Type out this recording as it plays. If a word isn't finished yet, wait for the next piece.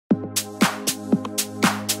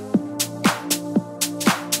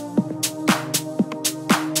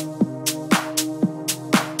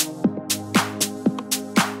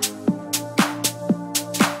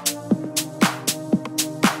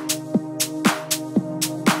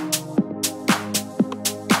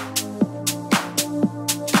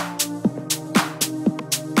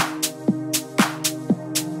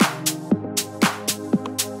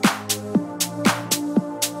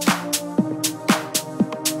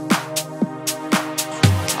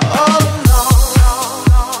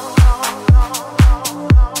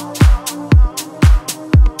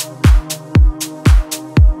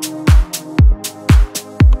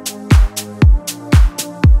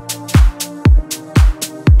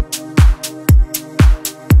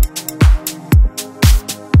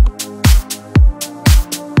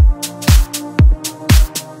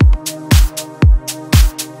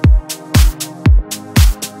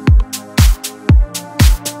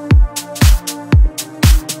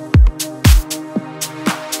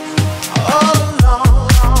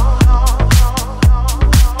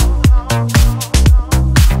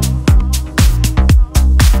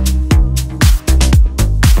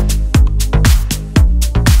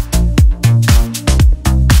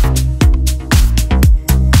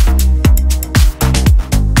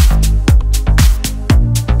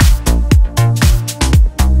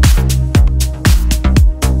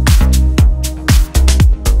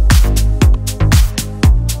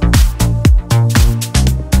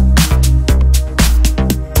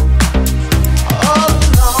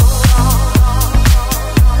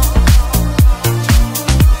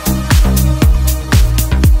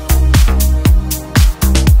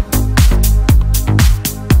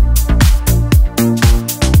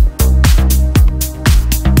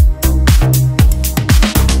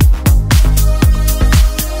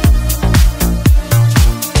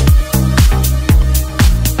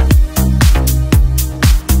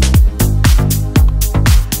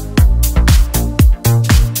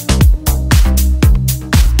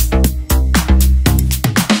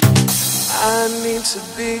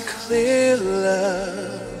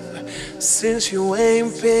Since you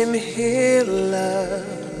ain't been here,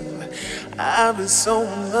 love, I've been so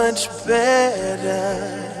much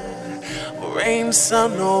better. Rain,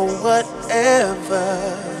 sun, or whatever.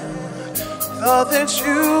 Thought that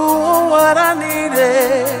you were what I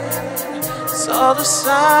needed. Saw the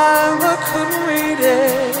sign but couldn't read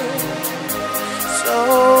it. So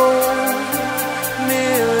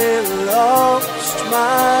nearly lost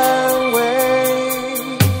my way.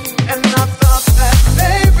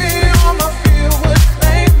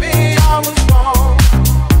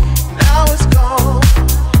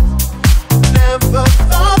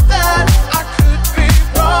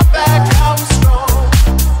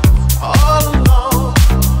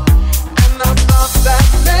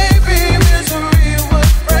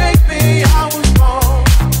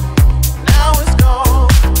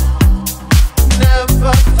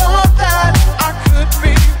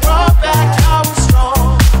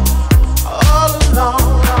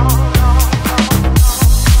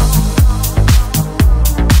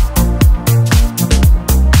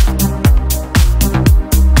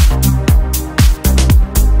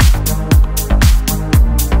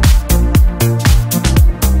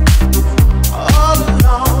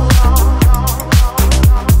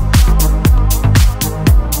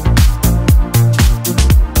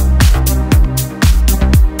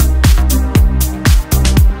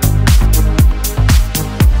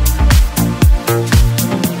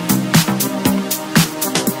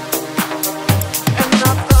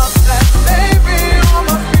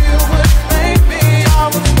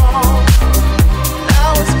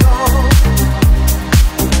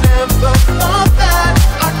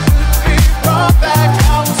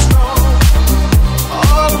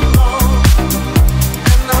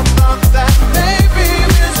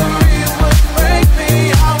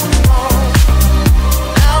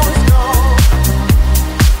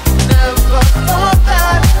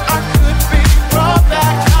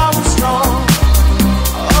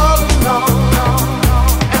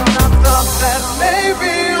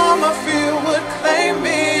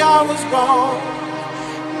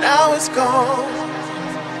 Now it's gone.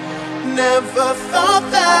 Never thought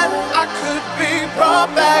that I could be brought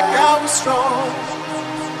back. I was strong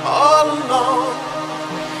all along,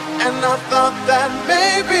 and I thought that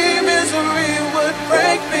maybe misery would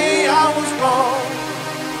break me. I was wrong.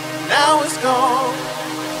 Now it's gone.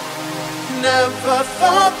 Never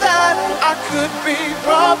thought that I could be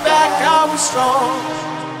brought back. I was strong.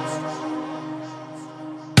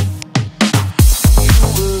 You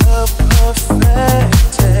were love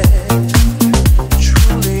perfected,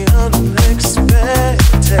 truly unexpected.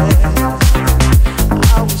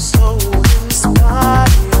 I was so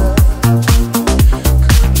inspired,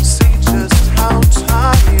 couldn't see just how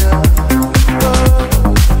tired we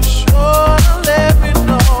were. Sure to let me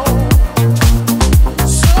know,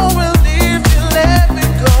 so relieved you let me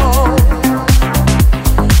go.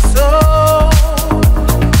 So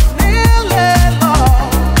nearly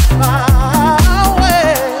lost my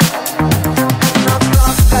way, and I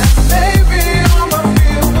thought that maybe all my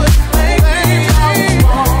fear would claim me. I was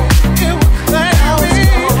wrong, it would claim me.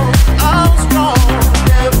 I was wrong.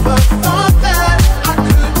 Never thought that I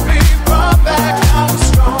could be brought back. I was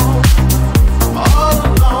strong all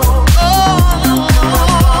along, all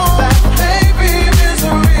along. That maybe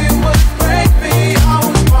misery would break me. I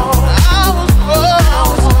was wrong, I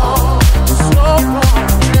was wrong, so wrong.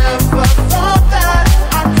 Never thought that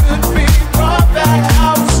I could be brought back.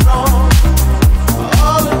 I was strong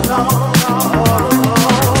all along,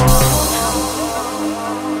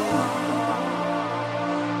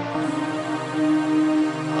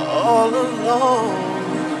 all along.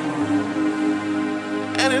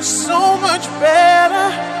 And it's so much better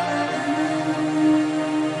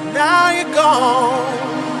now you're gone.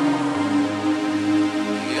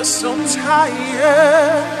 You're so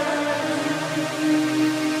tired,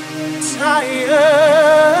 tired.